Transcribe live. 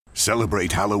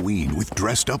Celebrate Halloween with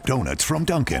dressed-up donuts from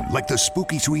Dunkin', like the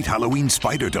spooky sweet Halloween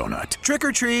spider donut. Trick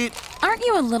or treat. Aren't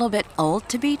you a little bit old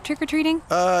to be trick-or-treating?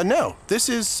 No. This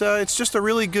is, it's just a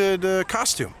really good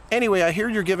costume. Anyway, I hear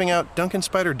you're giving out Dunkin'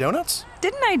 Spider donuts?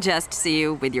 Didn't I just see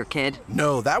you with your kid?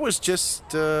 No, that was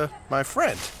just, my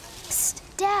friend. Psst,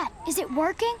 Dad, is it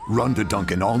working? Run to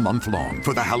Dunkin' all month long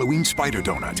for the Halloween spider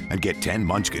donut and get 10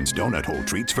 Munchkins donut hole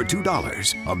treats for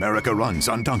 $2. America runs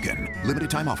on Dunkin'. Limited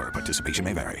time offer. Participation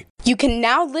may vary. You can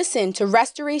now listen to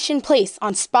Restoration Place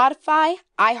on Spotify,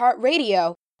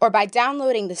 iHeartRadio, or by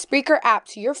downloading the Spreaker app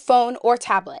to your phone or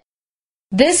tablet.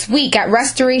 This week at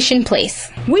Restoration Place.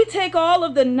 We take all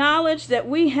of the knowledge that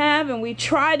we have and we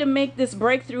try to make this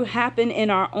breakthrough happen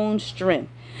in our own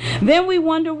strength. Then we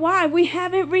wonder why we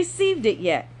haven't received it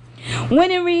yet. When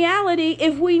in reality,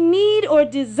 if we need or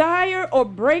desire or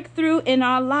breakthrough in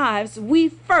our lives, we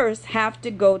first have to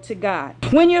go to God.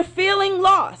 When you're feeling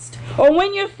lost, or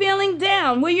when you're feeling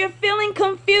down, when you're feeling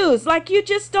confused, like you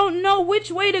just don't know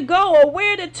which way to go or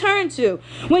where to turn to,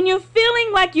 when you're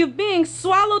feeling like you're being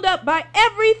swallowed up by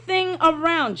everything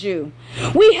around you,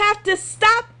 we have to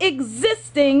stop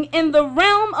existing in the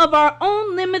realm of our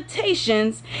own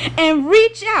limitations and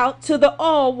reach out to the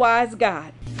all-wise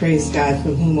God. Praise God,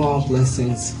 from whom all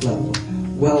blessings flow.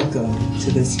 Welcome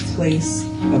to this place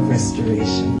of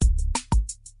restoration.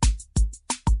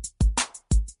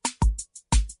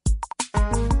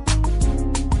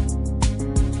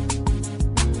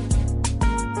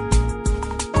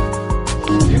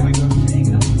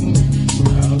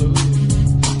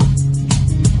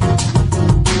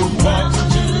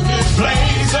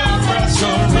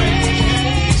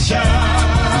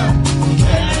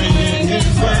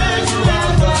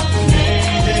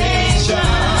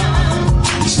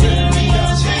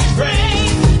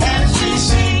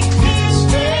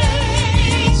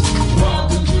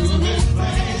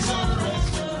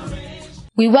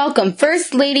 We welcome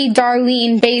First Lady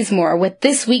Darlene Bazemore with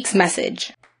this week's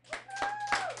message.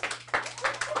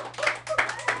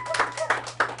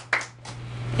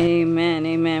 Amen,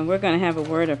 amen. We're going to have a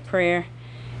word of prayer.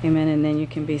 Amen, and then you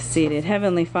can be seated.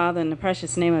 Heavenly Father, in the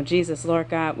precious name of Jesus, Lord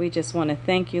God, we just want to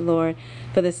thank you, Lord,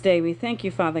 for this day. We thank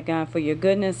you, Father God, for your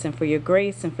goodness and for your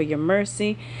grace and for your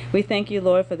mercy. We thank you,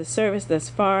 Lord, for the service thus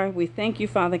far. We thank you,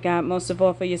 Father God, most of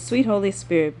all, for your sweet Holy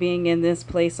Spirit being in this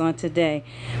place on today.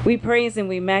 We praise and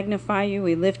we magnify you.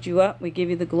 We lift you up. We give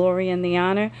you the glory and the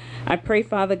honor. I pray,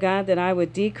 Father God, that I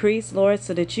would decrease, Lord,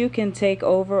 so that you can take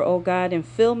over, oh God, and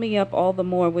fill me up all the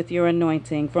more with your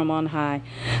anointing from on high.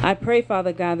 I pray,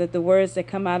 Father God, that the words that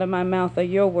come out of my mouth are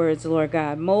your words, Lord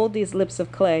God. Mold these lips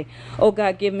of clay. Oh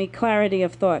God, give me clarity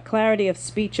of thought, clarity of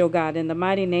speech, oh God, in the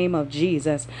mighty name of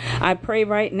Jesus. I pray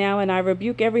right now and I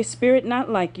rebuke every spirit not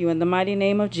like you in the mighty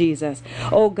name of Jesus.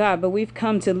 Oh God, but we've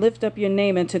come to lift up your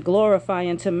name and to glorify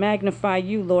and to magnify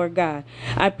you, Lord God.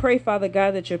 I pray, Father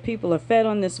God, that your people are fed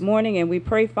on this morning, and we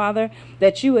pray, Father,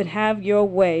 that you would have your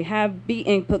way, be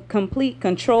in complete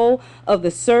control of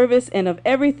the service and of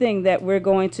everything that we're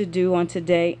going to do on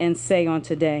today and say on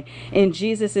today. In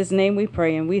Jesus' name we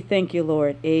pray and we thank you,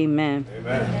 Lord. Amen.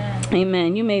 Amen.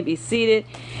 Amen. You may be seated.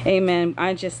 Amen.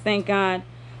 I just thank God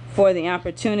for the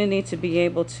opportunity to be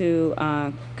able to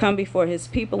come before his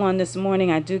people on this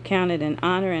morning. I do count it an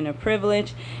honor and a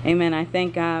privilege. Amen. I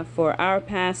thank God for our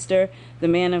pastor, the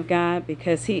man of God,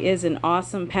 because he is an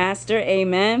awesome pastor.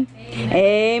 Amen. Amen.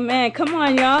 Amen. Come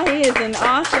on, y'all. He is an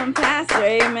awesome pastor.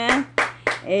 Amen.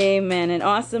 Amen. An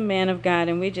awesome man of God,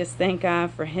 and we just thank God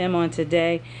for him on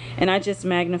today. And I just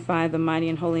magnify the mighty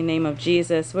and holy name of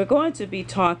Jesus. We're going to be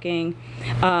talking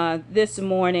this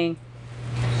morning.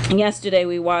 Yesterday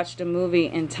we watched a movie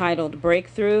entitled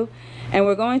Breakthrough, and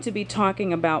we're going to be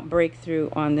talking about breakthrough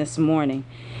on this morning.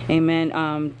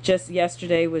 Amen. Just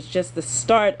yesterday was just the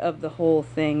start of the whole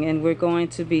thing, and we're going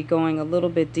to be going a little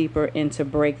bit deeper into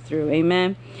breakthrough.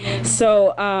 Amen.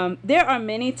 So there are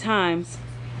many times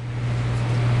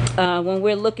when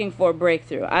we're looking for a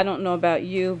breakthrough. I don't know about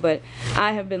you, but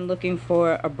I have been looking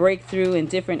for a breakthrough in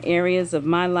different areas of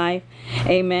my life.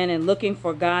 Amen. And looking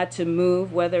for God to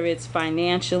move, whether it's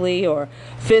financially or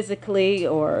physically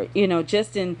or,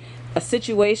 just in a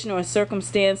situation or a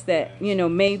circumstance that,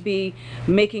 may be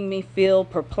making me feel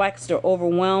perplexed or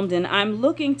overwhelmed. And I'm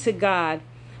looking to God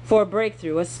for a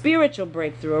breakthrough, a spiritual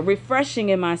breakthrough, a refreshing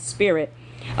in my spirit,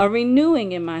 a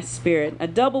renewing in my spirit, a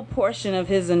double portion of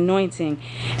his anointing.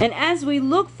 And as we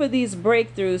look for these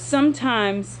breakthroughs,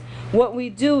 sometimes what we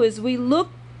do is we look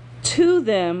to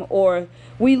them or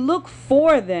we look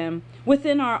for them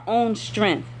within our own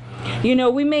strength. You know,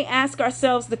 we may ask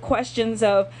ourselves the questions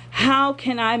of, how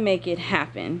can I make it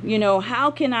happen? You know, how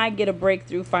can I get a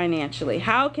breakthrough financially?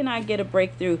 How can I get a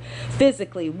breakthrough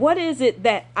physically? What is it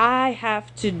that I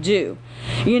have to do?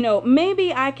 You know,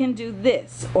 maybe I can do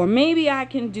this, or maybe I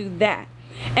can do that.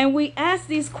 And we ask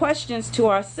these questions to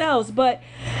ourselves, but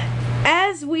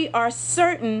as we are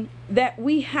certain that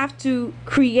we have to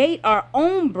create our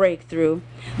own breakthrough,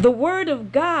 the Word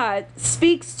of God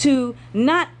speaks to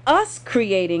not us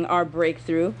creating our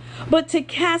breakthrough, but to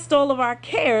cast all of our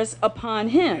cares upon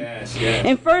Him. Yes, yes.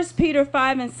 In 1 Peter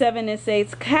 5:7 it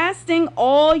says, casting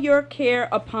all your care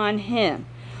upon Him,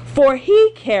 for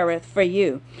He careth for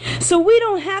you. So we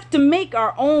don't have to make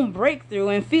our own breakthrough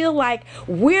and feel like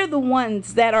we're the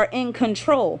ones that are in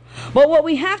control. But what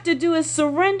we have to do is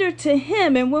surrender to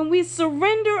Him. And when we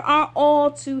surrender our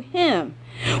all to Him,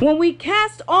 when we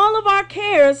cast all of our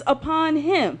cares upon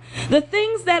Him, the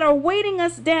things that are weighting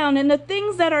us down and the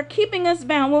things that are keeping us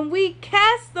bound, when we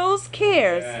cast those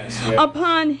cares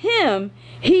upon Him,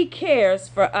 He cares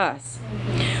for us.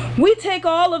 We take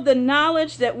all of the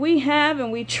knowledge that we have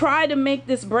and we try to make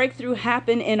this breakthrough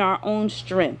happen in our own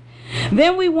strength.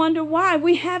 Then we wonder why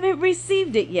we haven't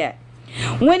received it yet.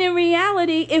 When in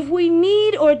reality, if we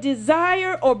need or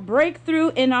desire or breakthrough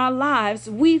in our lives,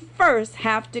 we first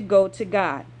have to go to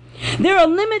God. There are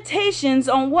limitations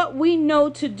on what we know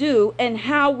to do and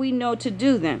how we know to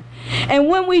do them. And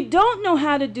when we don't know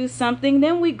how to do something,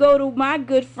 then we go to my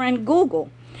good friend Google.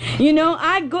 You know,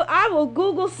 I will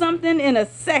Google something in a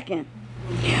second.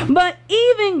 But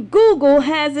even Google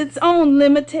has its own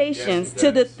limitations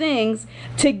to the things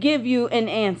to give you an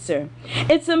answer.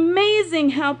 It's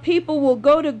amazing how people will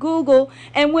go to Google,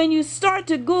 and when you start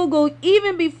to Google,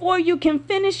 even before you can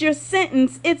finish your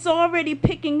sentence, it's already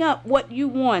picking up what you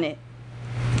wanted.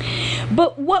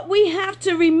 But what we have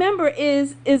to remember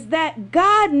is that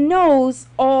God knows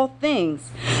all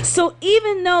things. So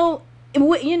even though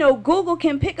Google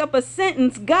can pick up a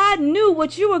sentence, God knew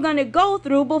what you were going to go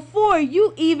through before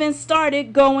you even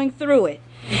started going through it.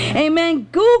 Amen.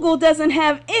 Google doesn't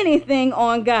have anything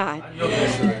on God.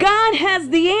 God has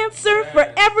the answer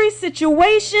for every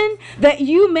situation that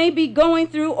you may be going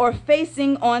through or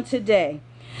facing on today.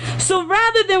 So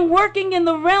rather than working in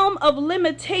the realm of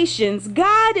limitations,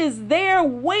 God is there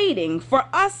waiting for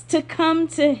us to come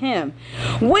to Him,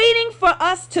 waiting for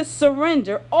us to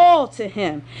surrender all to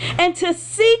Him and to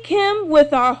seek Him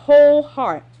with our whole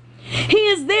heart. He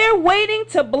is there waiting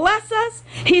to bless us.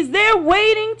 He's there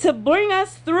waiting to bring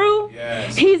us through.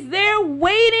 Yes. He's there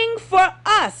waiting for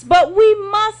us, but we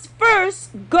must first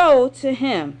go to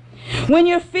Him. When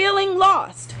you're feeling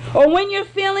lost, or when you're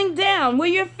feeling down,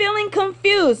 when you're feeling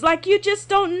confused, like you just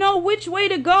don't know which way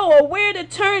to go or where to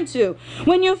turn to,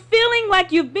 when you're feeling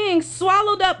like you're being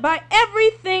swallowed up by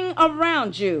everything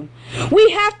around you,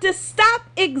 we have to stop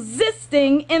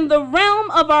existing in the realm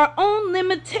of our own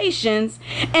limitations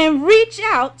and reach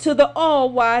out to the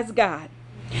all-wise God.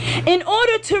 In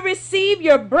order to receive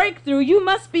your breakthrough, you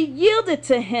must be yielded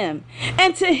to Him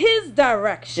and to His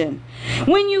direction.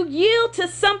 When you yield to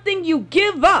something, you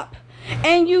give up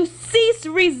and you cease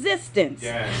resistance.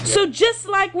 So just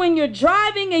like when you're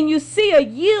driving and you see a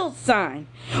yield sign,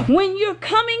 when you're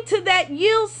coming to that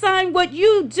yield sign, what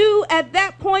you do at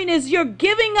that point is you're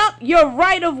giving up your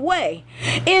right of way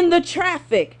in the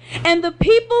traffic. And the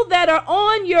people that are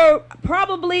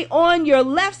probably on your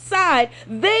left side,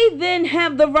 they then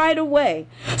have the right of way.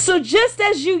 So just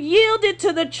as you yielded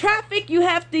to the traffic, you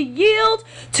have to yield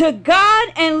to God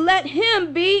and let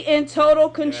Him be in total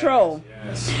control.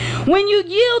 When you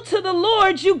yield to the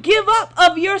Lord, you give up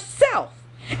of yourself.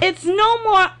 It's no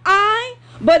more I,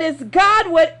 but it's God,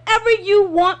 whatever you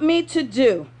want me to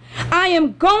do. I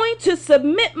am going to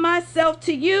submit myself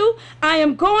to you. I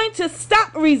am going to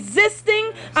stop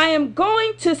resisting. I am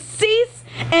going to cease,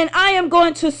 and I am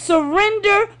going to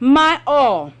surrender my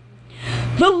all.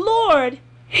 The Lord,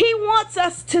 He wants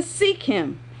us to seek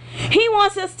Him. He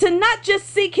wants us to not just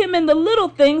seek Him in the little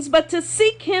things, but to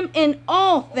seek Him in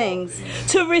all things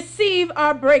to receive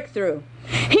our breakthrough.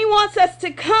 He wants us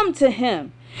to come to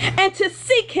Him and to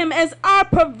seek Him as our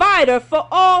provider for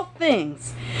all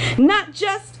things. Not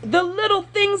just the little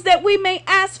things that we may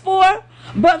ask for,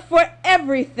 but for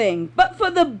everything, but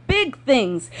for the big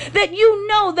things that you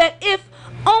know that if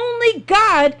only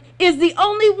God is the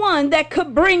only one that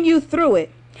could bring you through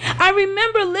it. I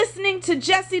remember listening to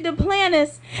Jesse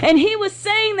Duplantis, and he was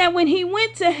saying that when he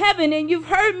went to heaven, and you've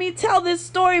heard me tell this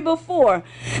story before,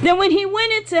 that when he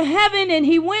went into heaven and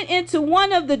he went into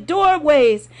one of the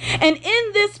doorways, and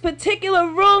in this particular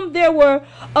room there were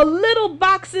little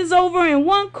boxes over in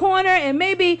one corner and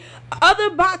maybe other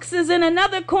boxes in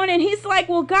another corner, and he's like,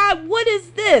 well, God, what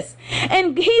is this?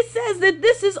 And he says that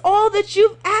this is all that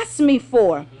you've asked me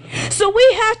for. So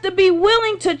we have to be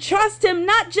willing to trust him,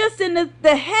 not just in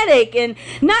the headache, and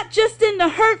not just in the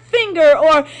hurt finger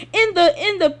or in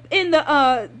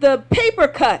the paper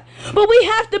cut, but we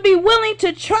have to be willing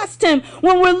to trust him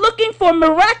when we're looking for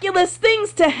miraculous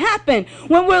things to happen,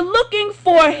 when we're looking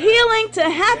for healing to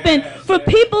happen for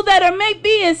people that are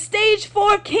maybe in stage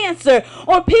 4 cancer,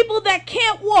 or people that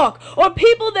can't walk, or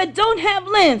people that don't have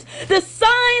limbs. The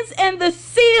signs and the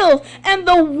seals and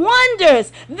the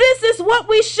wonders, this is what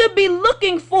we should be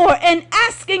looking for and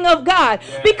asking of God,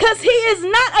 because he is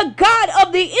not a God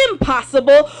of the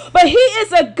impossible, but he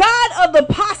is a God of the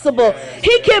possible.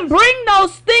 He can bring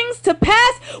those things to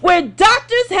pass where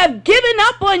doctors have given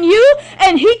up on you,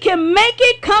 and he can make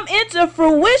it come into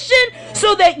fruition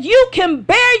so that you can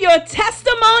bear your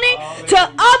testimony to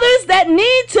others that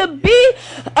need to be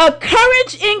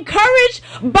encouraged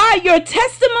by your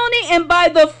testimony and by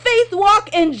the faith walk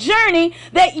and journey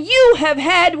that you have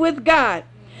had with God.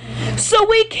 So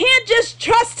we can't just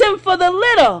trust him for the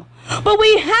little, but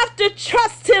we have to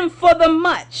trust him for the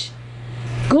much.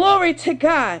 Glory to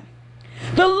God.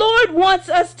 The Lord wants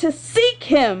us to seek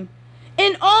him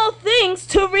in all things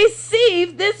to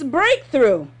receive this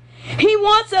breakthrough. He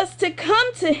wants us to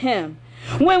come to him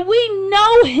when we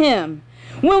know him,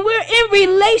 when we're in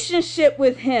relationship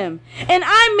with him, and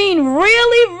I mean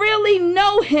really, really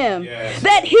know him,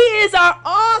 that he is our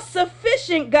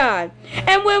all-sufficient God.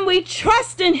 And when we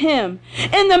trust in him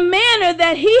in the manner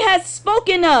that he has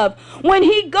spoken of, when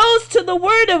he goes to the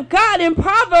word of God in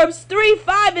Proverbs 3,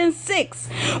 5, and 6,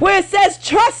 where it says,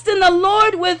 trust in the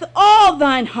Lord with all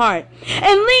thine heart,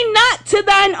 and lean not to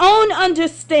thine own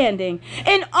understanding.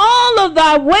 In all of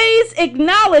thy ways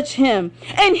acknowledge him,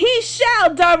 and he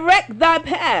shall direct thy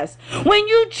paths. When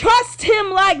you trust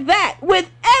him like that with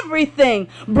everything,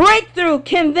 breakthrough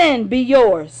can then be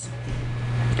yours.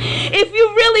 If you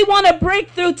really want a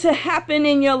breakthrough to happen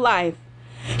in your life,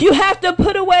 you have to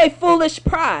put away foolish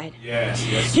pride.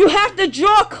 You have to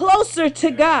draw closer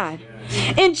to God.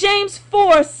 In James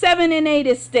 4, 7 and 8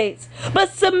 it states,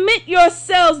 but submit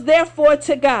yourselves therefore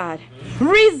to God.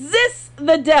 Resist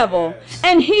the devil,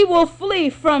 and he will flee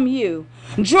from you.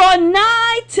 Draw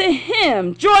nigh to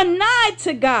him, draw nigh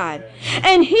to God,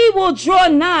 and he will draw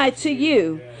nigh to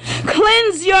you.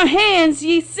 Cleanse your hands,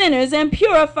 ye sinners, and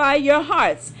purify your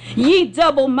hearts, ye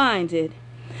double-minded.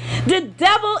 The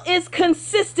devil is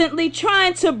consistently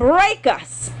trying to break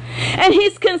us, and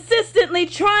he's consistently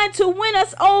trying to win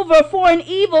us over for an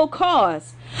evil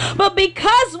cause. But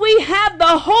because we have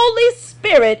the Holy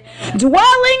Spirit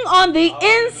dwelling on the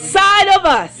inside of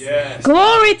us,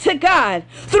 glory to God,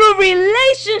 through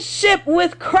relationship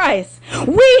with Christ,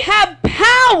 we have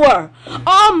power,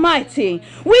 Almighty.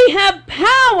 We have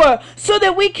power so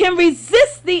that we can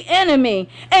resist the enemy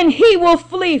and he will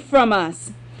flee from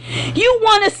us. You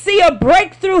want to see a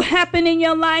breakthrough happen in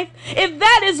your life? If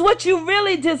that is what you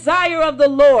really desire of the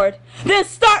Lord, then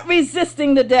start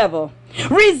resisting the devil.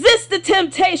 Resist the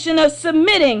temptation of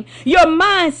submitting your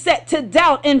mindset to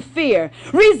doubt and fear.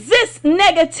 Resist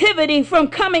negativity from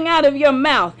coming out of your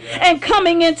mouth and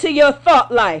coming into your thought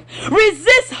life.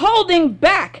 Resist holding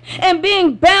back and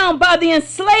being bound by the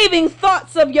enslaving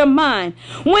thoughts of your mind,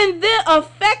 when the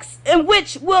effects in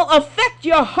which will affect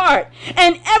your heart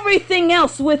and everything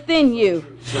else within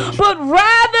you. But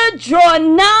rather draw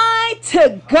nigh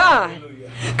to God.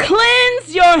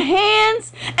 Cleanse your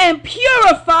hands and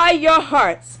purify your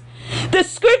hearts. The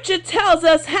scripture tells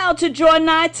us how to draw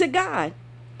nigh to God.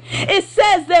 It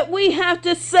says that we have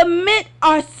to submit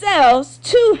ourselves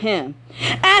to him,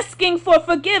 asking for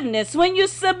forgiveness. When you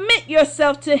submit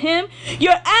yourself to him,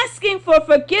 you're asking for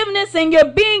forgiveness and you're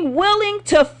being willing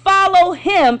to follow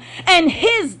him and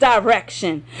his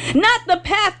direction. Not the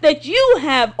path that you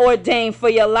have ordained for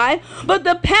your life, but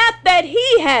the path that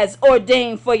he has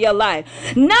ordained for your life.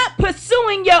 Not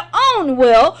pursuing your own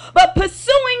will, but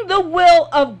pursuing the will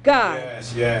of God.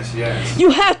 You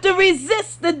have to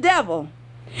resist the devil.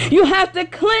 You have to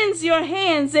cleanse your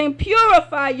hands and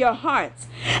purify your hearts,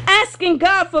 asking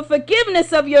God for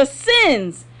forgiveness of your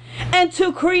sins and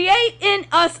to create in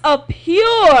us a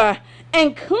pure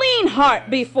and clean heart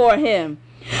before him,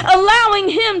 allowing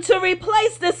him to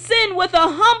replace the sin with a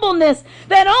humbleness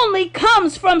that only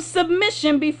comes from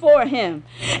submission before him,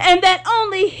 and that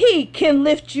only he can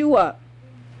lift you up.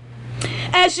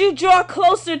 As you draw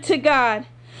closer to God,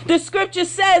 the scripture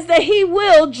says that he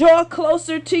will draw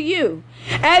closer to you.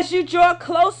 As you draw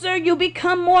closer, you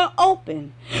become more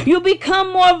open. You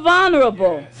become more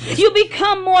vulnerable. Yes. You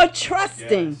become more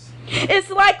trusting. Yes. It's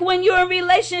like when you're in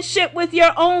relationship with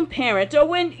your own parent or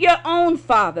with your own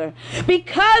father.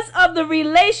 Because of the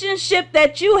relationship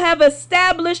that you have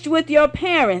established with your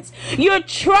parents, you're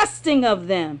trusting of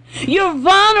them. You're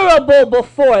vulnerable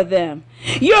before them.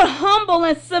 You're humble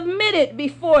and submitted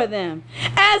before them.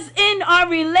 As in our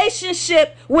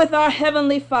relationship with our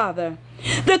Heavenly Father.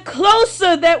 The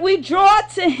closer that we draw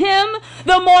to him,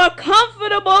 the more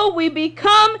comfortable we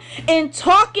become in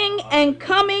talking and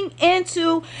coming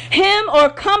into him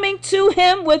or coming to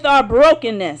him with our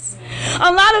brokenness.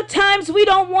 A lot of times we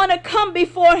don't want to come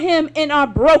before him in our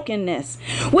brokenness.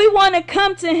 We want to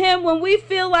come to him when we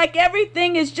feel like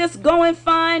everything is just going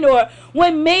fine, or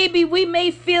when maybe we may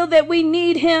feel that we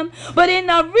need him. But in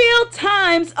the real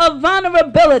times of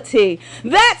vulnerability,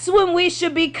 that's when we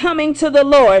should be coming to the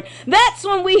Lord. That's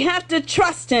when we have to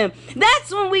trust him.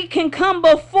 That's when we can come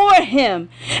before him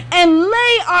and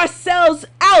lay ourselves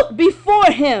out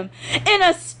before him in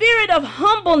a spirit of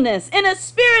humbleness, in a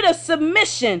spirit of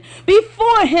submission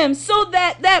before him, so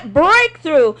that that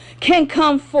breakthrough can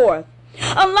come forth.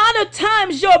 A lot of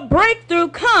times your breakthrough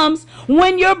comes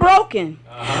when you're broken.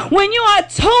 When you are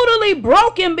totally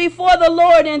broken before the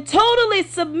Lord and totally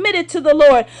submitted to the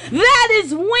Lord, that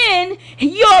is when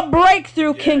your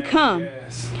breakthrough can come.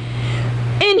 Yes.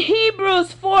 In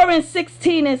Hebrews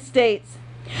 4:16 it states,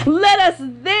 Let us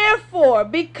therefore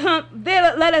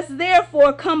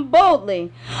come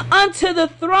boldly unto the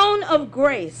throne of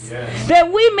grace, yes,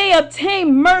 that we may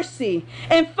obtain mercy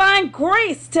and find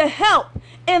grace to help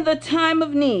in the time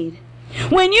of need.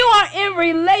 When you are in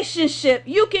relationship,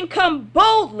 you can come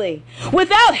boldly,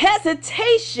 without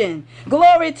hesitation,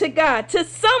 glory to God, to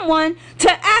someone to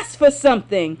ask for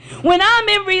something. When I'm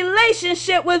in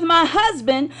relationship with my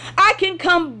husband, I can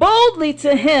come boldly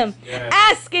to him,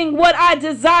 asking what I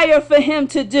desire for him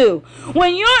to do.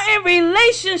 When you're in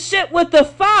relationship with the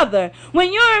Father,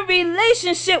 when you're in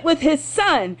relationship with his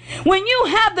Son, when you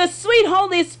have the sweet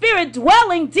Holy Spirit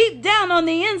dwelling deep down on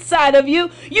the inside of you,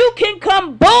 you can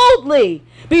come boldly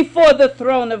before the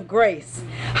throne of grace.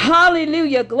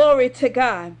 Hallelujah, glory to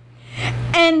God.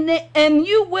 And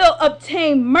you will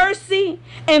obtain mercy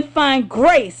and find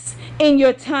grace in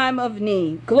your time of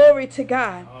need. Glory to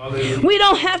God. Hallelujah. We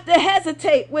don't have to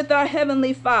hesitate with our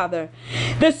Heavenly Father.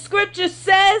 The scripture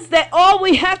says that all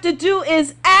we have to do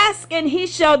is ask and he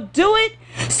shall do it.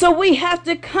 So we have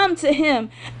to come to him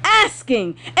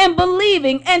asking and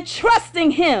believing and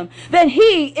trusting him that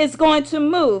he is going to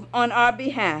move on our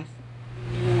behalf.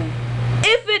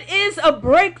 If it is a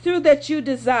breakthrough that you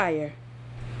desire,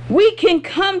 we can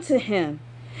come to him,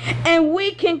 and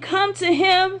we can come to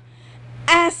him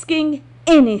asking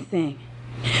anything.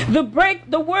 The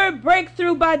word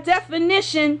breakthrough, by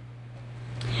definition,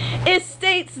 it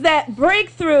states that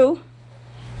breakthrough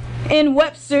in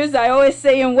Webster's, I always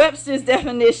say in Webster's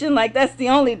definition, like that's the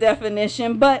only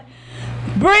definition, but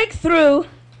breakthrough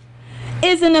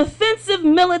is an offensive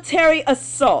military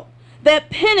assault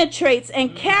that penetrates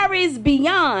and carries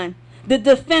beyond the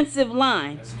defensive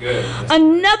line. That's good.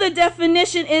 Another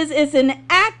definition is an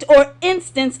act or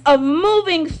instance of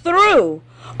moving through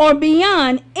or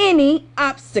beyond any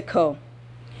obstacle.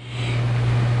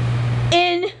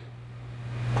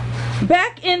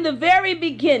 Back in the very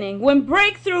beginning, when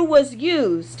breakthrough was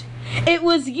used, it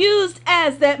was used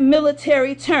as that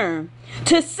military term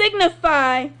to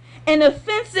signify an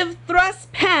offensive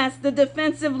thrust past the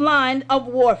defensive line of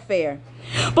warfare.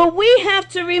 But we have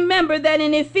to remember that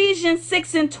in Ephesians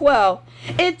 6:12,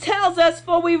 it tells us,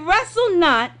 For we wrestle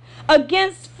not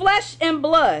against flesh and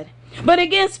blood, but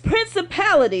against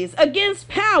principalities, against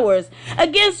powers,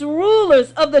 against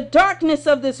rulers of the darkness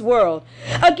of this world,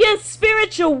 against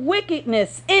spiritual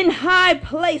wickedness in high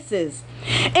places.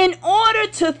 In order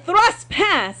to thrust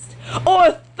past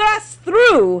or thrust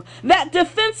through that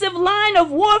defensive line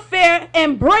of warfare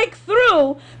and break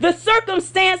through the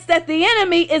circumstance that the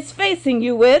enemy is facing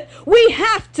you with, we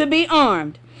have to be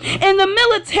armed. In the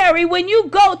military, when you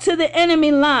go to the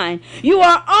enemy line, you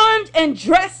are armed and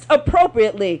dressed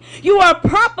appropriately. You are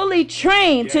properly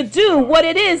trained to do what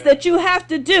it is that you have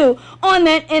to do on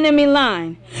that enemy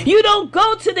line. You don't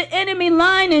go to the enemy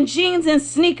line in jeans and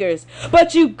sneakers,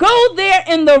 but you go there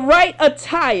in the right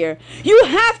attire. You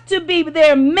have to be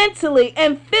there mentally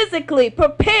and physically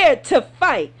prepared to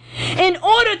fight. In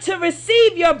order to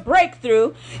receive your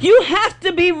breakthrough, you have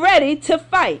to be ready to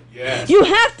fight. Yes. You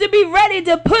have to be ready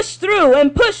to push through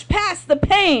and push past the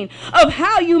pain of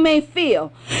how you may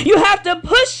feel. You have to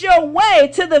push your way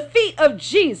to the feet of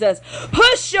Jesus.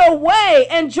 Push your way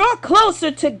and draw closer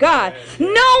to God,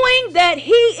 knowing that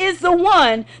he is the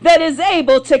one that is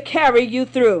able to carry you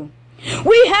through.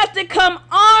 We have to come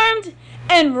armed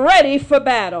and ready for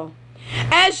battle.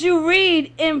 As you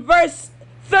read in verse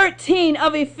 13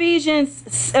 of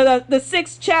Ephesians, the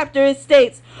 6th chapter, it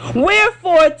states,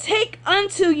 "Wherefore take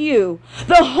unto you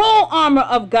the whole armor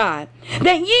of God,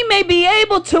 that ye may be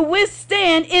able to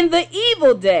withstand in the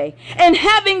evil day, and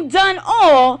having done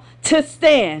all, to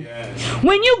stand." Yes.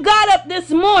 When you got up this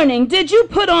morning, did you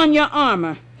put on your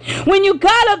armor? When you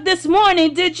got up this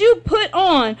morning, did you put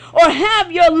on or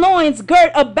have your loins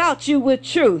girt about you with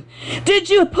truth?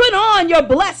 Did you put on your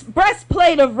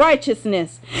breastplate of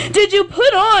righteousness? Did you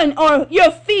put on or your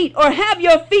feet or have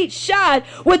your feet shod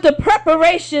with the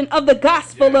preparation of the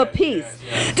gospel of peace?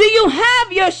 Do you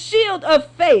have your shield of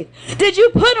faith? Did you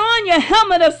put on your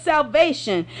helmet of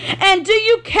salvation? And do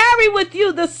you carry with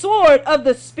you the sword of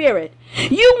the Spirit?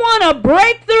 You want a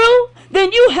breakthrough?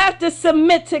 Then you have to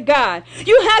submit to God.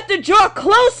 You have to draw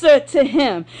closer to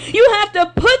him. You have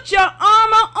to put your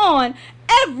armor on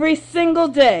every single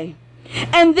day.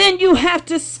 And then you have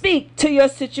to speak to your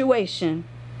situation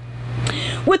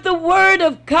with the word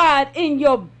of God in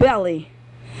your belly.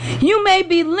 You may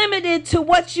be limited to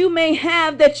what you may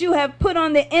have that you have put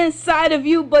on the inside of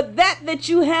you, but that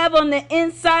you have on the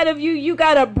inside of you, you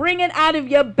got to bring it out of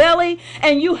your belly,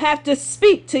 and you have to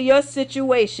speak to your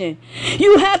situation.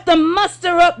 You have to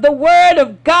muster up the word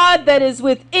of God that is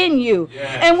within you.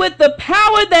 Yes. And with the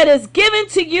power that is given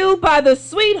to you by the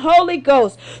sweet Holy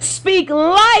Ghost, speak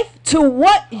life to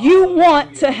what you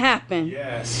want to happen.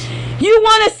 Yes. You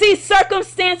want to see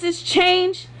circumstances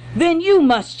change? Then you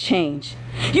must change.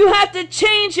 You have to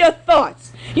change your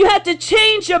thoughts. You have to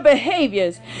change your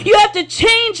behaviors. You have to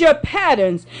change your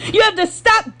patterns. You have to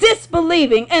stop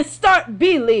disbelieving and start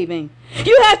believing.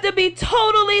 You have to be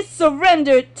totally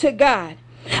surrendered to God.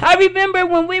 I remember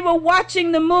when we were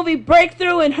watching the movie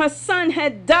Breakthrough and her son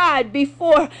had died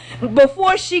before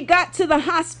she got to the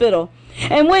hospital.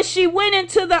 And when she went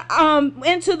into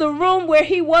the room where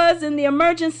he was in the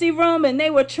emergency room, and they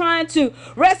were trying to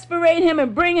respirate him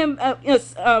and bring him,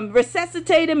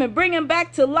 resuscitate him and bring him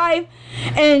back to life,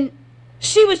 and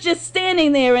she was just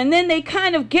standing there, and then they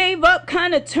kind of gave up,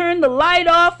 kind of turned the light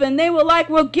off, and they were like,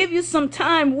 "We'll give you some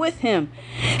time with him."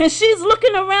 And she's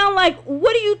looking around like,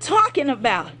 "What are you talking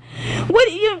about? What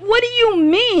do you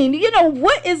mean? You know,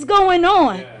 what is going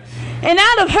on?" Yeah. And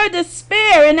out of her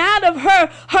despair and out of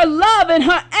her love and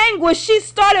her anguish, she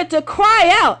started to cry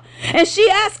out. And she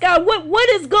asked God, what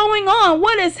is going on?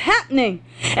 What is happening?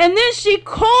 And then she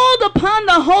called upon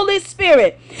the Holy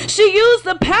Spirit. She used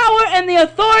the power and the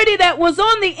authority that was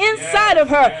on the inside of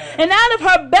her. Yes. And out of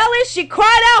her belly, she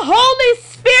cried out, "Holy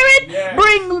Spirit,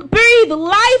 yes, breathe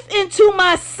life into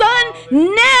my son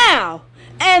now."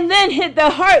 And then the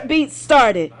heartbeat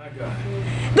started.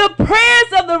 The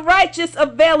prayers of the righteous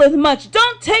availeth much.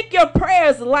 Don't take your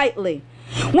prayers lightly.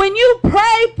 When you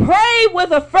pray, pray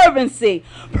with a fervency.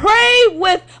 Pray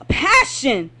with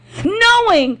passion,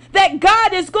 knowing that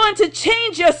God is going to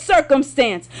change your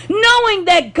circumstance, knowing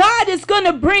that God is going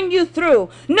to bring you through,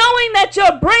 knowing that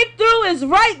your breakthrough is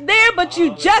right there, but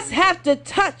you just have to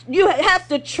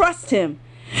trust him.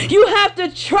 You have to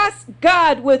trust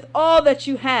God with all that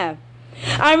you have.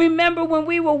 I remember when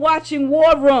we were watching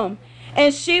War Room,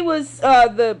 and she was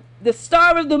the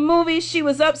star of the movie. She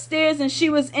was upstairs and she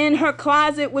was in her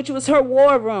closet, which was her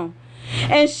war room.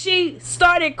 And she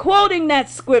started quoting that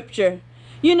scripture.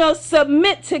 You know,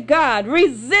 submit to God,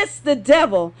 resist the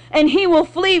devil, and he will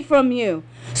flee from you.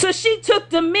 So she took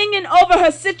dominion over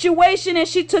her situation, and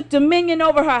she took dominion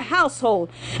over her household.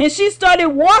 And she started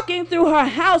walking through her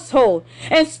household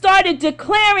and started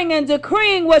declaring and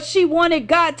decreeing what she wanted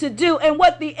God to do and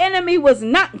what the enemy was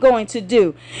not going to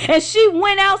do. And she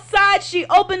went outside, she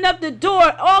opened up the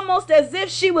door almost as if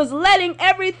she was letting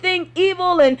everything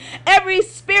evil and every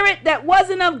spirit that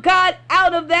wasn't of God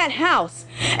out of that house.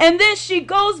 And then she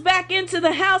goes back into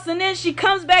the house, and then she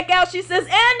comes back out. She says,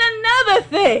 "And another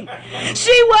thing."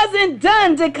 She wasn't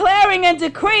done declaring and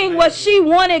decreeing what she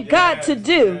wanted God to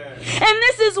do. And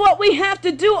this is what we have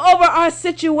to do over our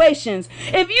situations.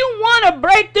 If you want a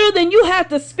breakthrough, then you have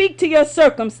to speak to your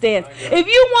circumstance. If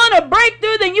you want a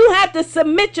breakthrough, then you have to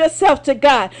submit yourself to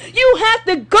God. You have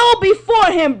to go before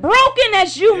him, broken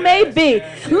as you may be.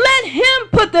 Let him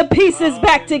put the pieces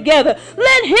back together.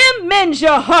 Let him mend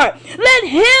your heart. Let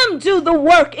him do the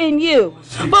work in you.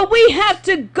 But we have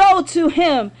to go to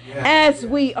him as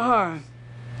we are.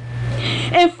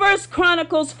 In 1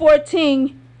 Chronicles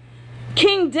 14,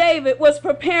 King David was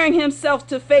preparing himself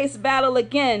to face battle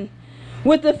again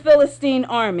with the Philistine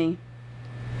army.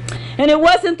 And it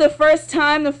wasn't the first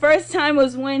time. The first time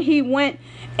was when he went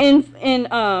in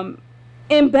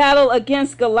battle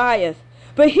against Goliath.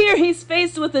 But here he's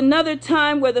faced with another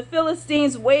time where the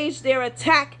Philistines waged their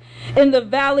attack in the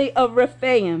valley of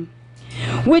Rephaim,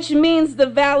 which means the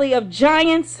valley of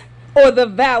giants or the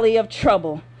valley of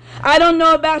trouble. I don't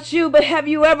know about you, but have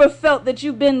you ever felt that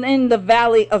you've been in the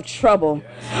valley of trouble?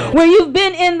 Where you've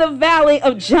been in the valley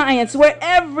of giants, where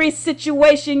every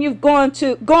situation you've gone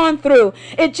through,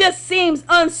 it just seems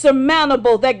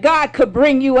unsurmountable that God could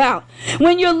bring you out.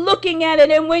 When you're looking at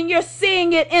it and when you're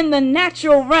seeing it in the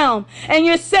natural realm and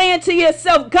you're saying to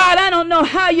yourself, God, I don't know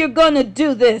how you're going to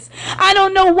do this. I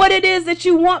don't know what it is that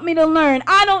you want me to learn.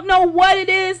 I don't know what it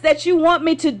is that you want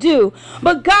me to do.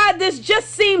 But God, this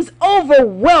just seems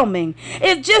overwhelming.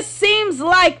 It just seems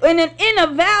like in a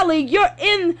valley, you're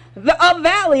in a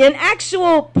valley, an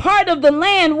actual part of the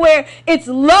land where it's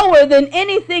lower than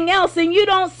anything else, and you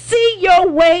don't see your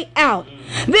way out.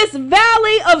 This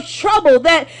valley of trouble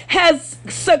that has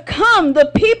succumbed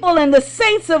the people and the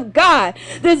saints of God.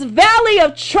 This valley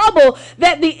of trouble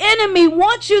that the enemy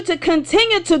wants you to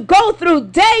continue to go through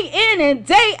day in and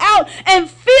day out and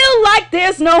feel like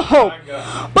there's no hope.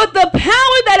 But the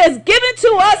power that is given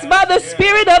to us by the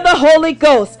Spirit of the Holy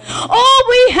Ghost, all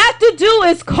we have to do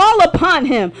is call upon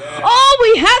Him. All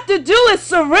we have to do is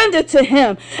surrender to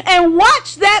Him and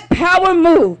watch that power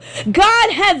move.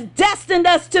 God has destined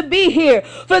us to be here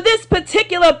for this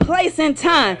particular place and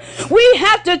time. We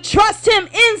have to trust Him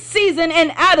in season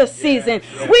and out of season.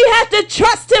 We have to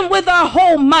trust Him with our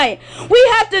whole might.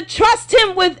 We have to trust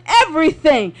Him with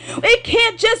everything. It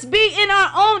can't just be in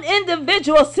our own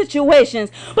individual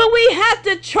situations, but we have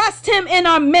to trust Him in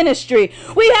our ministry.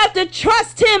 We have to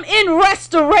trust Him in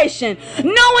restoration,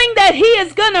 knowing that He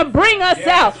is going to bring us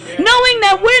out, knowing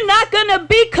that we're not going to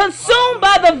be consumed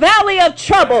by the valley of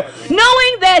trouble,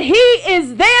 knowing that He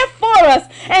is there for us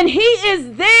and He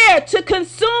is there to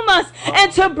consume us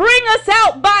and to bring us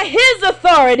out by His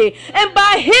authority and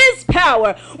by His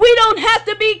power. We don't have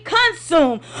to be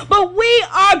consumed, but we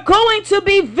are going to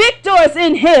be victors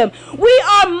in Him. We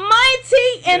are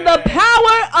mighty in the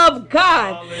power of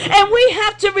God. And we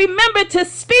have to remember to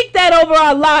speak that over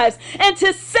our lives and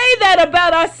to say that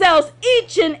about ourselves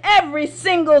each and every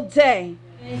single day.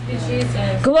 Thank you,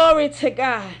 Jesus. Glory to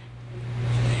God.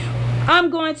 I'm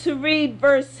going to read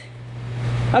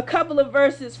a couple of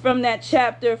verses from that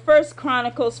chapter, 1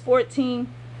 Chronicles 14,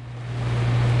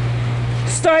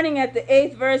 starting at the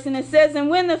 8th verse, and it says, "And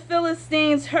when the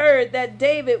Philistines heard that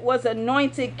David was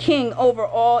anointed king over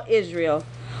all Israel,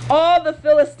 all the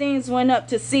Philistines went up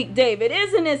to seek David."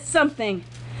 Isn't it something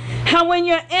how when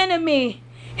your enemy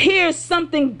hears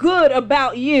something good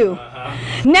about you,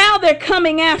 now they're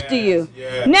coming after you.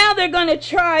 Now they're going to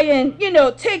try and,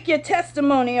 take your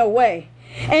testimony away.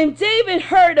 And David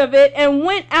heard of it and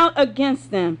went out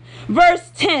against them.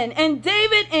 Verse 10, "And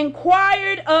David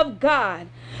inquired of God,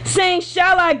 saying,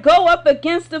 Shall I go up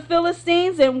against the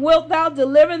Philistines, and wilt thou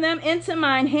deliver them into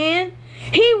mine hand?"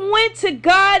 He went to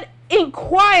God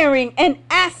inquiring and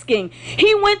asking.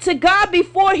 He went to God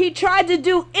before he tried to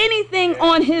do anything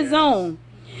on his own.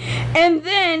 And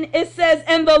then it says,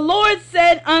 "And the Lord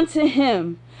said unto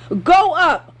him, Go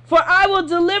up, for I will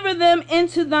deliver them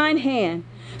into thine hand."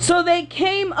 So they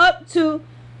came up to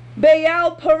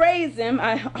Baal Perazim.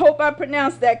 I hope I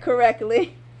pronounced that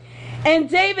correctly. And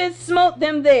David smote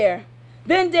them there.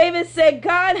 Then David said,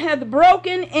 "God hath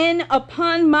broken in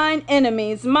upon mine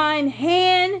enemies, mine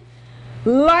hand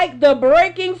like the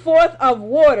breaking forth of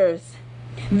waters."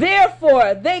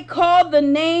 Therefore they called the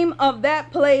name of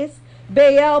that place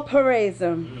Baal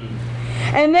Perazim.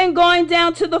 And then going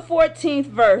down to the 14th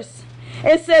verse,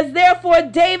 it says, "Therefore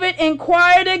David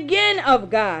inquired again of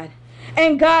God,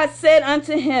 and God said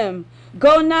unto him,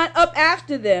 Go not up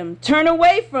after them, turn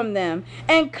away from them,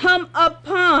 and come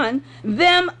upon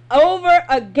them over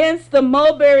against the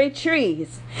mulberry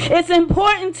trees." It's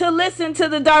important to listen to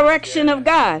the direction of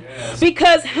God,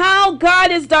 because how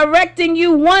God is directing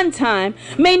you one time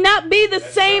may not be the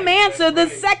same answer the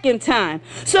second time.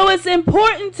 So it's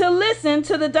important to listen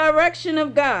to the direction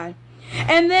of God.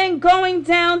 And then going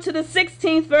down to the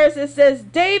 16th verse, it says,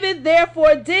 "David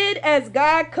therefore did as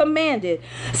God commanded."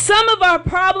 Some of our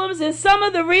problems and some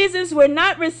of the reasons we're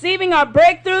not receiving our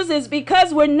breakthroughs is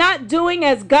because we're not doing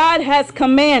as God has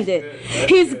commanded.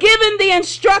 He's given the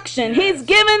instruction. He's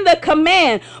given the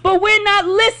command, but we're not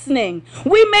listening.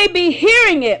 We may be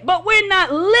hearing it, but we're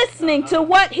not listening to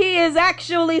what He is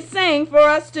actually saying for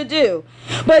us to do.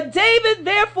 But David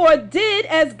therefore did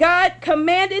as God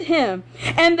commanded him,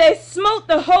 and they smote smote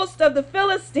the host of the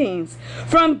Philistines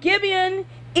from Gibeon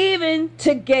even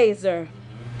to Gazer.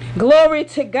 Glory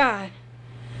to God.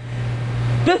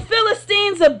 The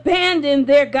Philistines abandoned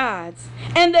their gods,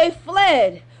 and they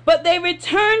fled, but they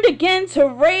returned again to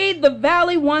raid the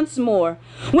valley once more.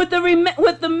 With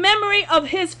the memory of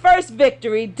his first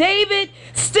victory, David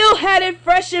still had it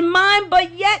fresh in mind,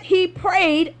 but yet he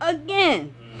prayed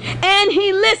again. And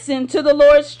he listened to the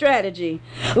Lord's strategy.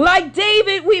 Like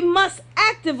David, we must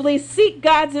actively seek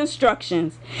God's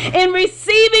instructions. In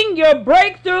receiving your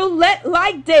breakthrough,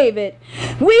 like David,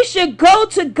 we should go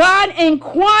to God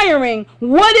inquiring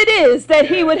what it is that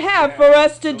he would have for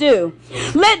us to do.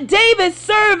 Let David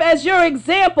serve as your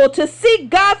example to seek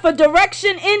God for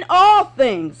direction in all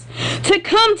things, to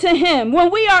come to him when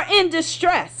we are in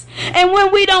distress and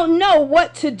when we don't know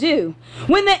what to do.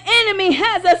 When the enemy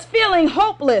has us feeling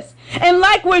hopeless and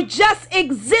like we're just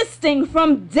existing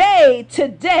from day to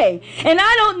day. And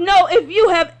I don't know if you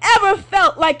have ever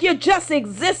felt like you're just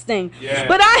existing,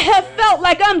 but I have felt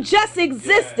like I'm just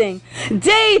existing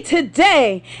day to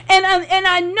day. And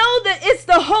I know that it's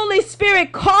the Holy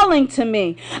Spirit calling to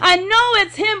me. I know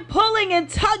it's him pulling and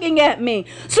tugging at me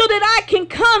so that I can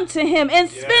come to him and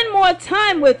spend more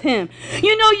time with him.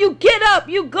 You know, you get up,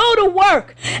 you go to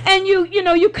work, and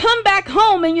you come back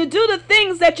home and you do the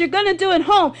things that you're going to do at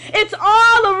home. It's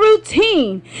all a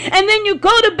routine. And then you go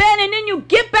to bed and then you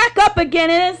get back up again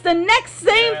and it's the next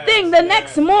same thing the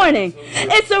next morning.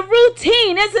 It's a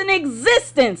routine. It's an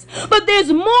existence. But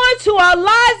there's more to our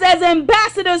lives as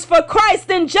ambassadors for Christ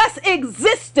than just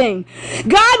existing.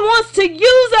 God wants to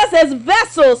use us as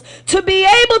vessels to be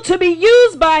able to be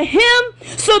used by him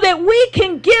so that we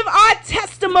can give our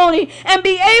testimony and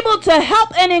be able to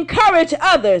help and encourage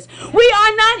others. We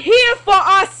are not here for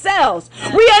ourselves.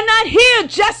 We are not here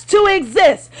just to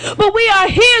exist, but we are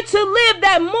here to live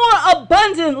that more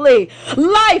abundantly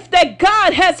life that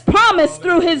God has promised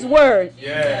through his word.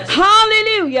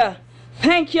 Hallelujah.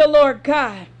 Thank you, Lord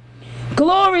God.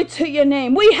 Glory to your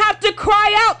name. We have to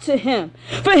cry out to him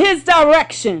for his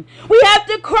direction. We have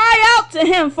to cry out to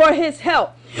him for his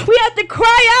help. We have to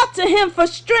cry out to him for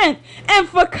strength and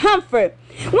for comfort.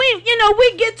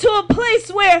 We get to a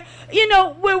place where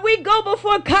we go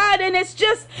before God and it's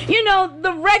just,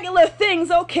 the regular things.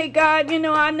 Okay, God,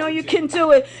 I know you can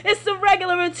do it. It's the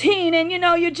regular routine and,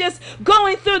 you're just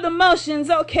going through the motions.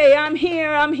 Okay, I'm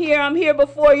here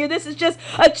before you. This is just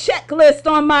a checklist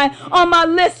on my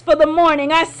list for the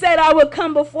morning. I said I would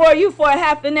come before you for a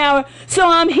half an hour, so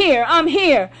I'm here.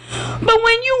 But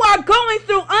when you are going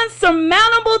through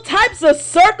unsurmountable types of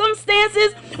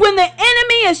circumstances, when the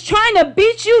enemy is trying to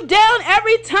beat you down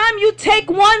every time you take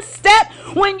one step,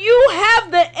 when you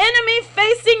have the enemy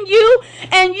facing you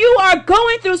and you are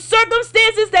going through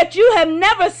circumstances that you have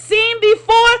never seen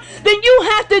before, then you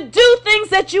have to do things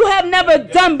that you have never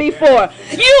done before.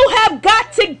 You have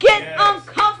got to get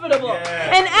uncomfortable.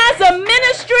 And as a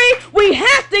ministry, we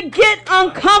have to get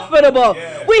uncomfortable.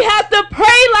 We have to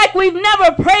pray like we've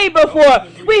never prayed before.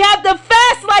 We have to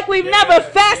fast like we've never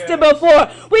fasted before.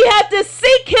 We have to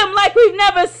seek him like we've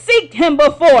never seeked him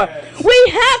before.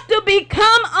 We have to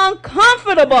become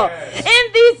uncomfortable.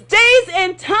 In these days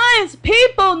and times,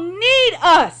 people need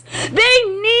us. They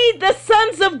need the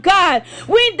sons of God.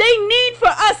 They need for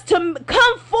us to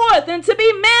come forth and to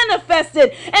be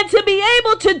manifested and to be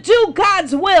able to do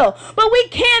God's will. But we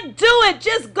can't do it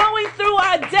just going through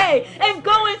our day and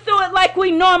going through it like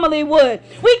we normally would.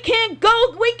 We can't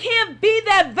be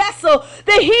that vessel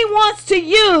that he wants to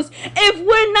use if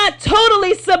we're not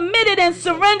totally submitted and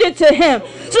surrendered to him.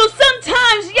 So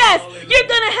sometimes, yes, you're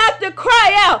going to have to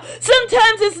cry out.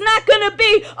 Sometimes it's not going to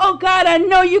be, oh God, I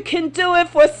know you can do it,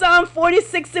 for Psalm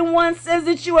 46:1 says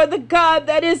that you are the God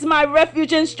that is my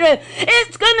refuge and strength.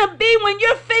 It's going to be when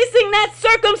you're facing that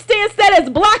circumstance that is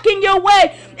blocking your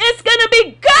way. It's going to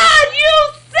be, God,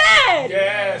 you said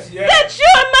that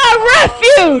you're my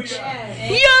refuge.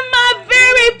 You're my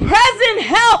very present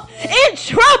help in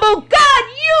trouble. God,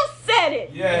 you said it.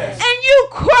 And you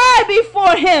cry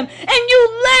before him and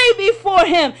you lay before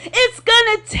him. It's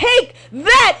going to take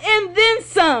that and then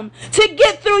some to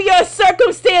get through your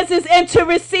circumstances and to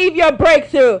receive your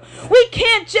breakthrough. We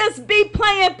can't just be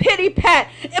playing pity pat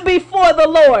before the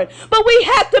Lord, but we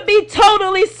have to be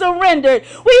totally surrendered.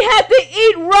 We have to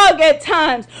eat rug at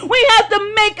times. We have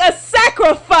to make a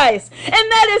sacrifice, and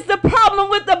that is the problem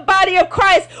with the body of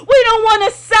Christ. We don't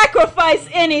want to sacrifice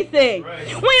anything. We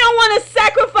don't want to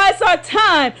sacrifice our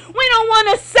time. We don't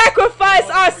want to sacrifice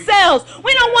ourselves.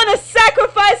 We don't want to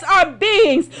sacrifice our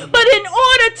beings. But in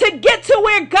order to get to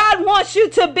where God wants you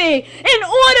to be, in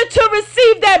order to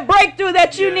receive that breakthrough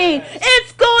that you need,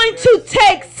 it's going to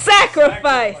take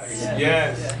sacrifice.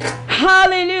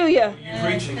 Hallelujah.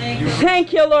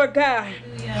 Thank you, Lord God.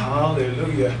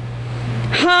 Hallelujah.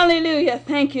 Hallelujah.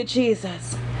 Thank you,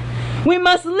 Jesus. We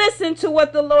must listen to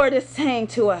what the Lord is saying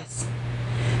to us.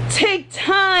 Take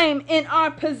time in our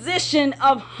position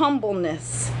of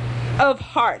humbleness of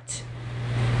heart.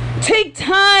 Take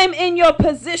time in your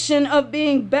position of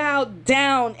being bowed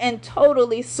down and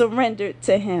totally surrendered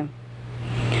to Him.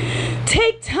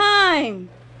 Take time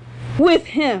with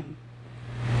Him.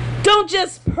 Don't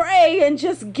just pray and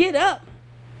just get up.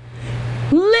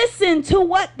 Listen to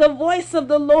what the voice of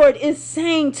the Lord is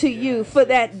saying to you for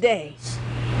that day.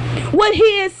 What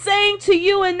He is saying to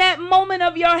you in that moment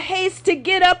of your haste to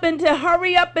get up and to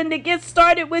hurry up and to get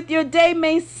started with your day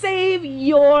may save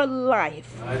your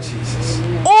life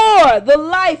or the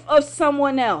life of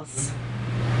someone else.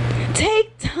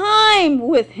 Take time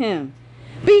with Him.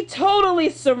 Be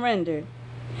totally surrendered.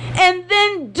 And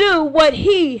then do what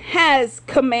He has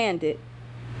commanded.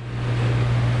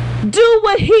 Do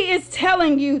what He is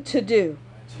telling you to do.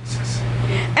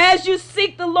 As you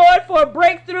seek the Lord for a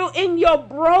breakthrough in your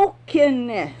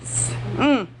brokenness,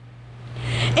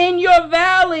 in your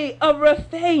valley of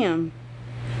Rephaim,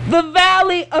 the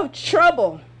valley of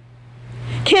trouble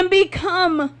can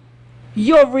become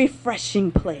your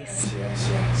refreshing place.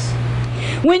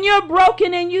 When you're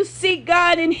broken and you seek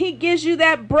God and He gives you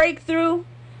that breakthrough,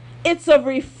 it's a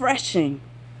refreshing.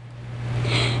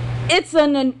 It's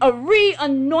a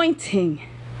re-anointing.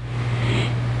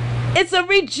 It's a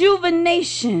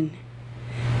rejuvenation,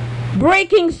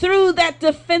 breaking through that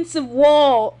defensive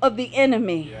wall of the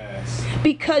enemy,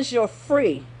 because you're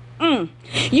free.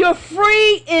 You're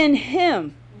free in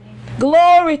Him.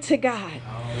 Glory to God.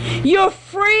 You're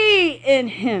free in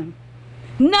Him.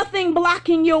 Nothing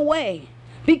blocking your way,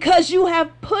 because you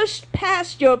have pushed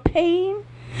past your pain.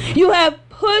 You have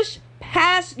pushed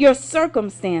past your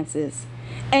circumstances,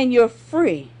 and you're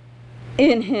free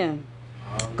in Him.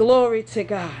 Glory to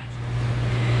God.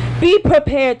 Be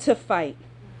prepared to fight.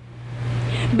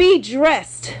 Be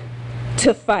dressed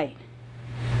to fight.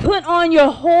 Put on your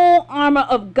whole armor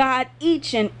of God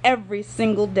each and every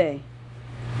single day.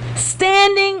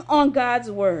 Standing on God's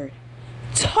word.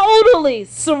 Totally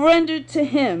surrendered to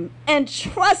Him and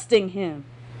trusting Him,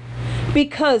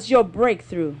 because your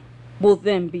breakthrough will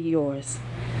then be yours.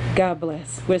 God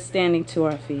bless. We're standing to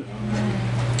our feet.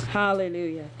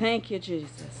 Hallelujah. Thank you,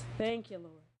 Jesus. Thank you, Lord.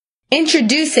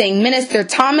 Introducing Minister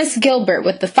Thomas Gilbert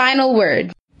with the final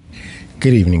word.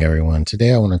 Good evening, everyone.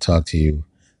 Today I want to talk to you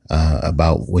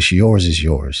about what's yours is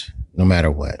yours, no matter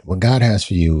what. What God has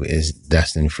for you is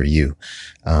destined for you.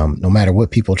 No matter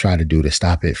what people try to do to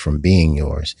stop it from being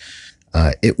yours,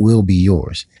 it will be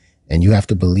yours. And you have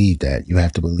to believe that. You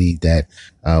have to believe that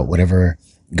whatever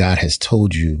God has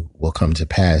told you will come to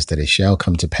pass, that it shall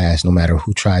come to pass, no matter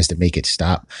who tries to make it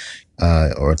stop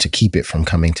or to keep it from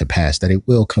coming to pass, that it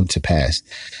will come to pass.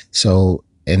 So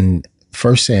in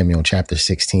 1 Samuel chapter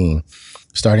 16,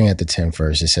 starting at the 10th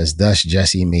verse, it says, "Thus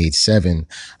Jesse made 7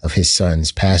 of his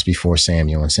sons pass before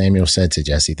Samuel. And Samuel said to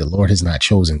Jesse, the Lord has not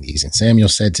chosen these. And Samuel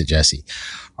said to Jesse,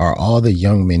 are all the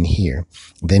young men here?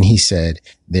 Then he said,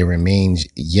 there remains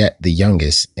yet the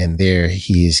youngest, and there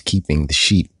he is keeping the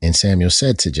sheep. And Samuel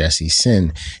said to Jesse,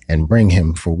 send and bring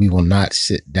him, for we will not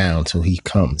sit down till he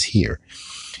comes here."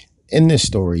 In this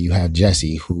story, you have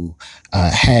Jesse, who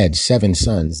had 7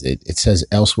 sons. It says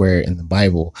elsewhere in the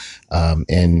Bible,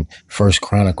 in First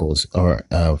Chronicles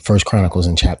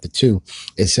in chapter 2,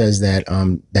 it says that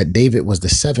that David was the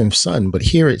 7th son. But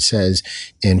here it says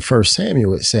in 1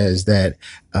 Samuel, it says that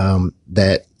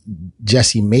that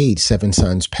Jesse made 7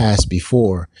 sons pass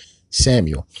before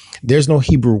Samuel. There's no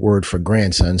Hebrew word for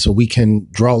grandson, so we can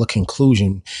draw a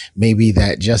conclusion maybe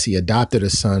that Jesse adopted a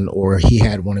son, or he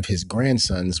had one of his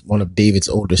grandsons, one of David's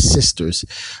older sister's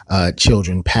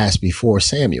children, pass before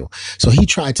Samuel. So he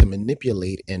tried to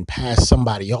manipulate and pass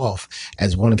somebody off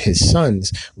as one of his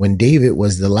sons when David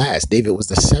was the last. David was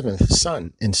the 7th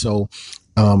son. And so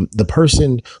the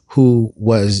person who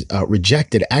was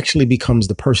rejected actually becomes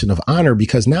the person of honor,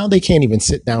 because now they can't even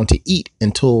sit down to eat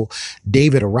until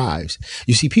David arrives.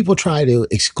 You see, people try to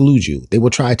exclude you. They will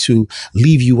try to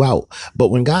leave you out. But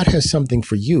when God has something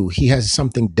for you, He has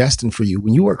something destined for you.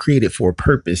 When you are created for a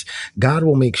purpose, God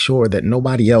will make sure that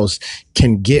nobody else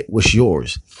can get what's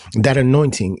yours. That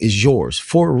anointing is yours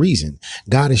for a reason.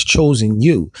 God has chosen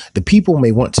you. The people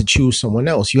may want to choose someone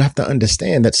else. You have to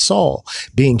understand that Saul,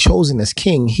 being chosen as king,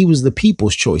 king, he was the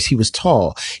people's choice. He was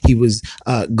tall. He was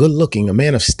good looking, a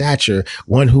man of stature,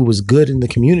 one who was good in the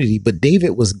community. But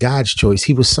David was God's choice.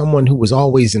 He was someone who was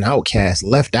always an outcast,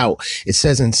 left out. It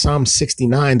says in Psalm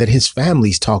 69 that his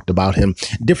families talked about him.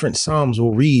 Different Psalms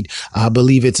will read, I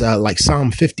believe it's like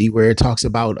Psalm 50, where it talks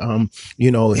about,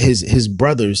 his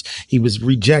brothers. He was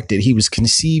rejected. He was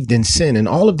conceived in sin and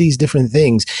all of these different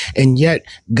things. And yet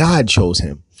God chose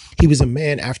him. He was a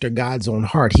man after God's own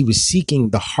heart. He was seeking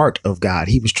the heart of God.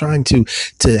 He was trying to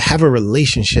have a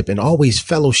relationship and always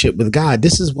fellowship with God.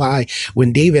 This is why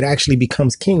when David actually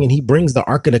becomes king and he brings the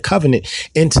Ark of the Covenant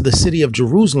into the city of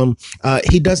Jerusalem,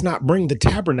 he does not bring the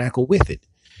tabernacle with it,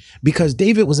 because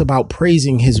David was about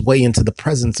praising his way into the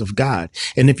presence of God.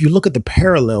 And if you look at the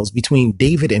parallels between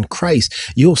David and Christ,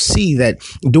 you'll see that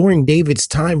during David's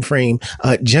time frame,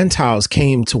 Gentiles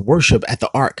came to worship at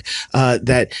the ark,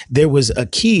 that there was a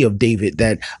key of David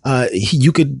that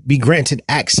you could be granted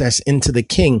access into the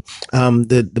king.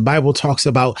 The Bible talks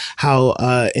about how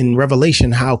in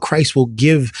Revelation, how Christ will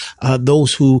give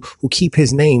those who keep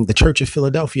his name, the church of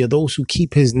Philadelphia, those who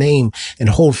keep his name and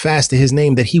hold fast to his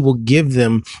name, that he will give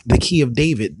them the key of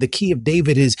David. The key of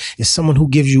David is someone who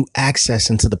gives you access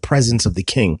into the presence of the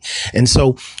king. And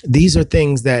so these are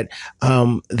things that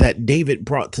David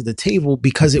brought to the table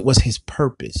because it was his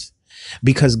purpose.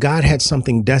 Because God had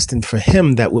something destined for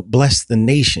him that would bless the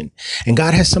nation. And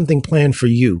God has something planned for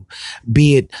you,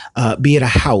 be it a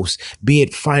house, be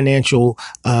it financial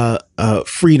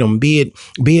freedom, be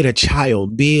it a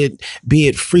child, be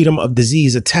it freedom of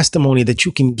disease, a testimony that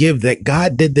you can give that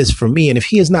God did this for me. And if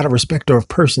he is not a respecter of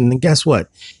person, then guess what?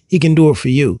 He can do it for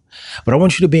you. But I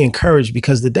want you to be encouraged,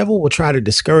 because the devil will try to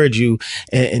discourage you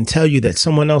and tell you that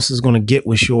someone else is going to get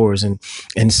what's yours, and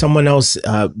someone else,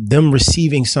 them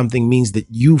receiving something means that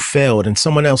you failed, and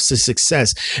someone else's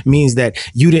success means that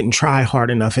you didn't try hard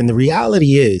enough. And the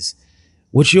reality is,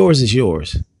 what's yours is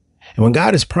yours. And when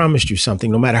God has promised you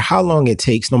something, no matter how long it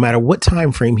takes, no matter what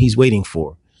time frame he's waiting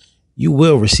for, you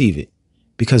will receive it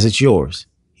because it's yours.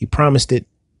 He promised it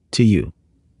to you.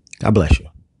 God bless you.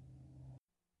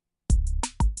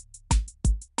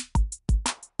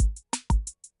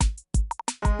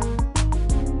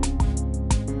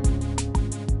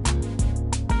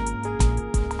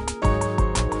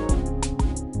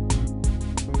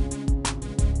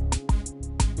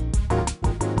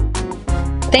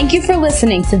 Thank you for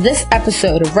listening to this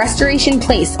episode of Restoration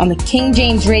Place on the King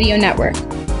James Radio Network.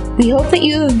 We hope that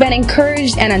you have been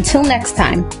encouraged, and until next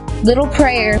time, little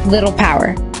prayer, little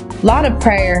power. Lot of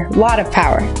prayer, lot of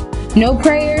power. No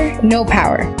prayer, no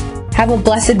power. Have a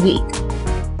blessed week.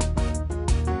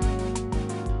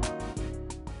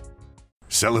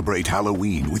 Celebrate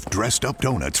Halloween with dressed-up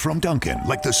donuts from Dunkin',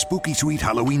 like the spooky sweet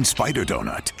Halloween spider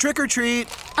donut. Trick or treat.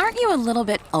 Aren't you a little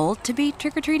bit old to be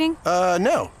trick-or-treating?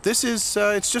 No. This is,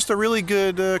 it's just a really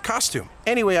good costume.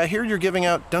 Anyway, I hear you're giving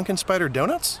out Dunkin' Spider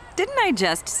donuts? Didn't I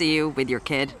just see you with your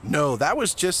kid? No, that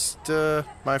was just,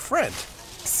 my friend.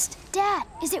 Psst, Dad,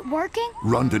 is it working?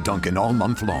 Run to Dunkin' all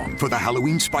month long for the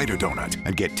Halloween spider donut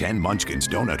and get 10 Munchkins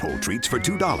donut hole treats for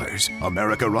 $2.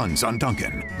 America runs on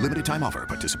Dunkin'. Limited time offer.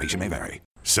 Participation may vary.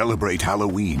 Celebrate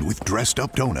Halloween with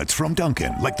dressed-up donuts from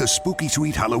Dunkin', like the spooky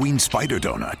sweet Halloween spider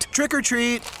donut. Trick or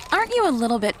treat. Aren't you a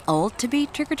little bit old to be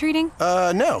trick-or-treating?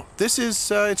 No. This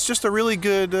is, it's just a really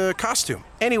good costume.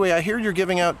 Anyway, I hear you're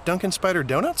giving out Dunkin' Spider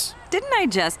donuts? Didn't I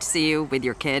just see you with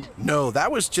your kid? No,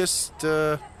 that was just,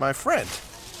 my friend.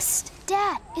 Psst,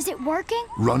 Dad, is it working?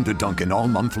 Run to Dunkin' all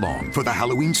month long for the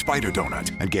Halloween spider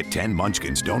donut and get 10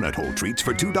 Munchkins donut hole treats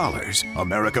for $2.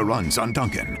 America runs on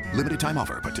Dunkin'. Limited time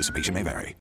offer. Participation may vary.